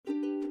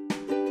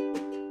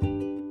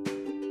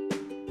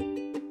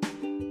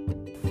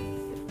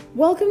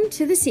Welcome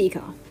to The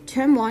Seeker,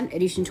 Term 1,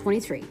 Edition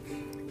 23.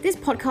 This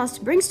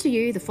podcast brings to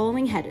you the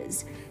following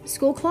headers: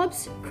 school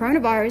clubs,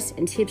 coronavirus,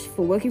 and tips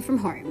for working from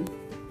home.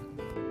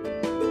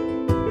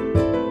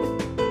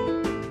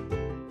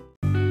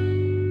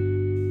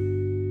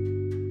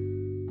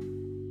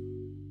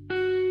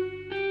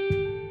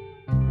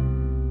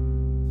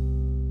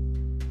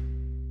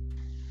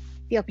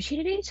 The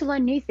opportunity to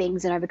learn new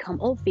things and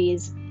overcome old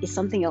fears is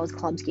something else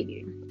clubs give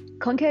you.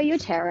 Conquer your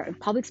terror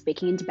of public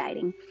speaking and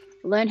debating,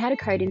 learn how to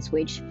code in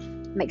Switch,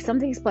 make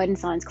something explode in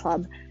science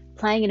club,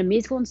 playing in a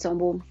musical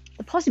ensemble.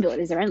 The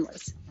possibilities are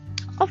endless.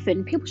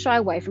 Often, people shy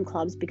away from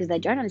clubs because they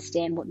don't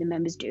understand what their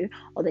members do,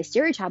 or they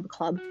stereotype a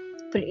club,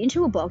 put it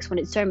into a box when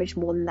it's so much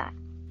more than that.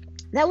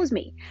 That was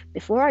me,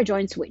 before I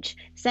joined Switch,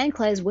 St.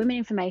 Clair's Women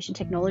Information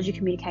Technology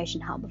Communication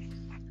Hub.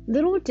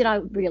 Little did I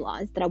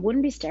realise that I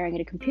wouldn't be staring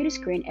at a computer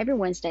screen every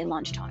Wednesday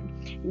lunchtime.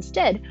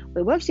 Instead,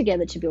 we worked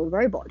together to build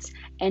robots,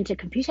 enter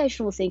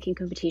computational thinking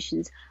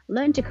competitions,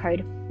 learned to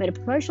code, made a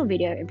promotional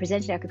video, and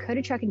presented our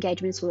Kokoda Track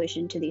engagement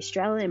solution to the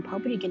Australian and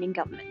Papua New Guinea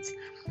governments.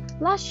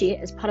 Last year,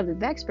 as part of the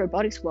VEX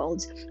Robotics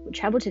Worlds, we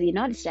travelled to the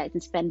United States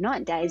and spent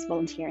 9 days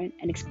volunteering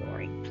and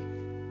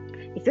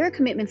exploring. If you're a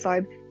commitment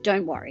phobe,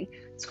 don't worry.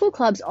 School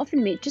clubs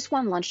often meet just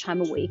one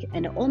lunchtime a week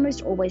and are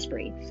almost always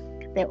free.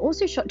 There are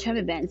also short-term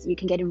events you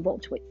can get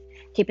involved with.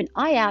 Keep an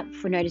eye out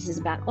for notices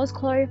about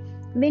Osclo,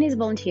 Mina's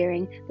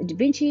volunteering, the Da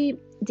Vinci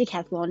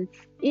Decathlon,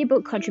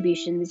 ebook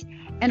contributions,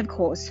 and of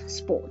course,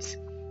 sports.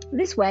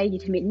 This way, you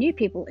can meet new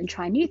people and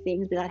try new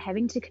things without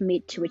having to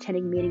commit to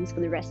attending meetings for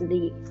the rest of the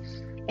year.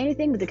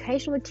 Anything with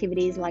occasional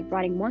activities like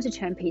writing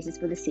want-to-term pieces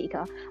for the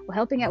Seeker or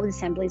helping out with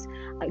assemblies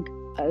are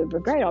a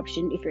great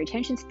option if your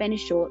attention span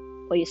is short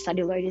or your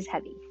study load is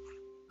heavy.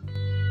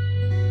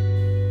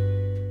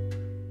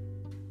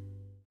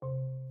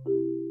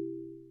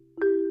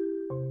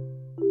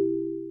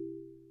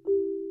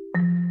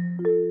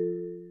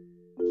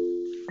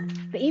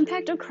 The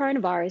impact of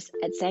coronavirus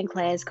at St.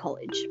 Clair's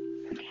College.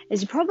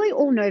 As you probably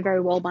all know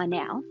very well by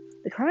now,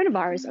 the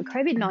coronavirus or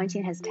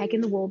COVID-19 has taken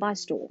the world by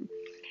storm.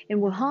 In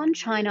Wuhan,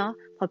 China,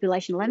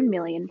 population 11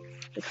 million,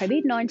 the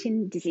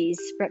COVID-19 disease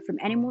spread from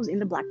animals in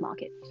the black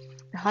market.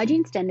 The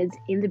hygiene standards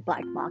in the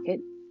black market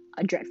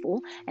are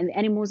dreadful and the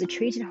animals are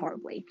treated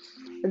horribly.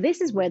 But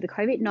this is where the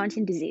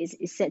COVID-19 disease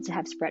is said to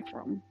have spread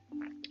from.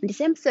 On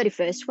December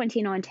 31st,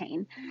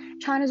 2019,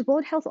 China's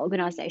World Health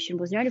Organization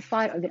was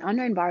notified of an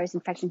unknown virus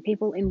infecting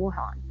people in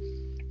Wuhan.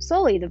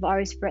 Slowly, the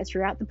virus spread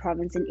throughout the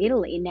province, and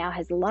Italy now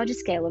has the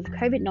largest scale of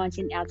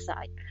COVID-19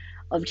 outside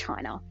of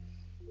China.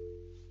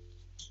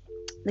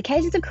 The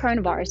cases of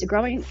coronavirus are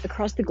growing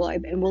across the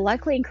globe and will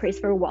likely increase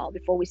for a while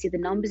before we see the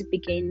numbers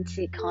begin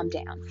to calm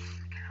down.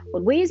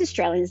 What we as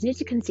Australians need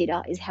to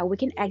consider is how we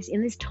can act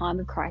in this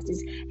time of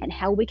crisis and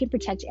how we can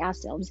protect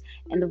ourselves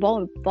and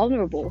the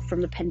vulnerable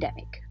from the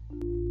pandemic.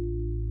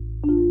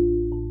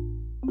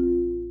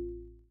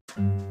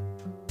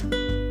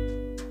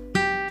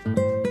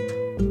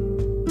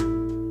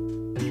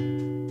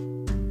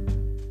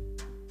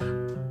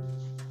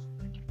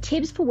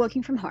 Tips for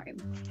working from home.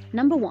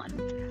 Number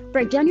 1,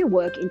 break down your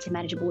work into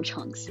manageable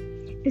chunks.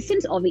 This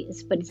seems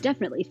obvious, but it's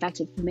definitely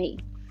effective for me.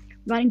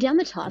 Writing down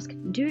the task,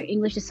 do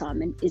English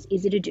assignment, is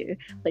easy to do,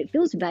 but it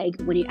feels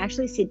vague when you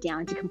actually sit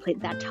down to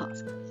complete that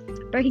task.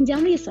 Breaking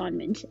down the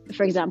assignment,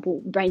 for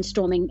example,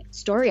 brainstorming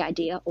story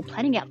idea or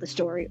planning out the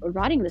story or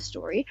writing the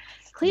story,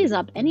 clears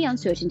up any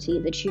uncertainty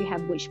that you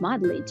have which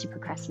might lead to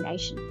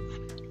procrastination.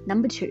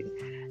 Number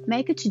 2,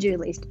 make a to-do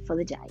list for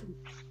the day.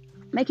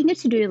 Making a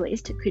to-do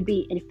list could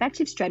be an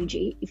effective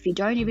strategy if you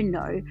don't even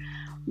know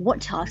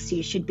what tasks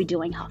you should be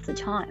doing half the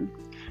time.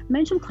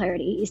 Mental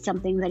clarity is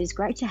something that is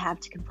great to have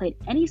to complete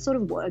any sort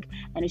of work,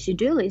 and a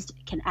to-do list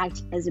can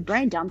act as a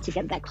brain dump to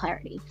get that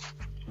clarity.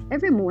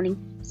 Every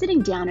morning,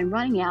 sitting down and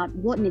writing out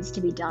what needs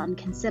to be done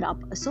can set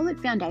up a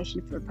solid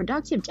foundation for a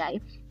productive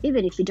day,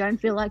 even if you don't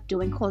feel like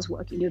doing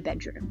coursework in your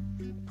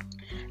bedroom.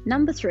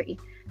 Number 3,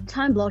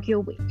 time block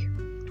your week.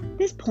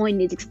 This point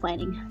needs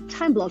explaining.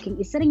 Time blocking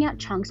is setting out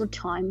chunks of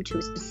time to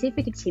a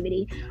specific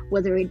activity,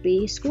 whether it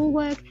be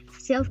schoolwork,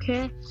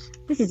 self-care.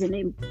 This isn't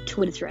a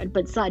Twitter thread,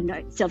 but side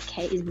note,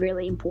 self-care is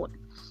really important.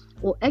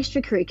 Or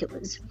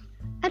extracurriculars.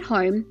 At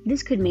home,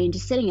 this could mean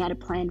just setting out a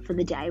plan for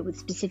the day with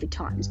specific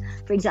times.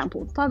 For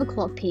example, 5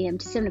 o'clock p.m.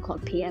 to 7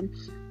 o'clock p.m.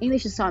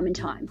 English assignment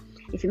time.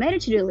 If you made a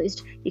to-do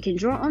list, you can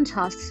draw on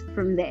tasks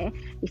from there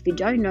if you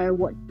don't know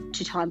what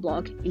to time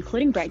block,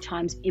 including break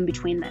times in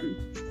between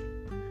them.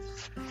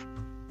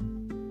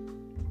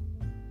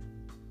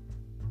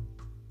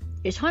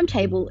 Your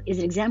timetable is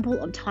an example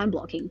of time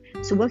blocking,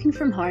 so working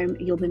from home,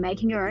 you'll be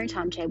making your own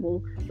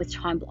timetable with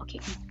time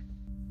blocking.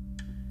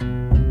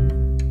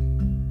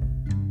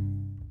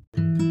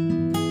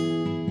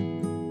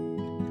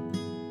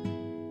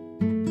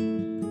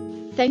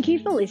 Thank you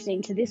for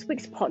listening to this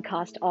week's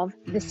podcast of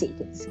The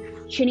Seekers.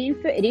 Tune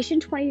in for edition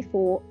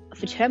 24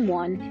 for term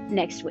 1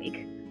 next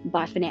week.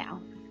 Bye for now.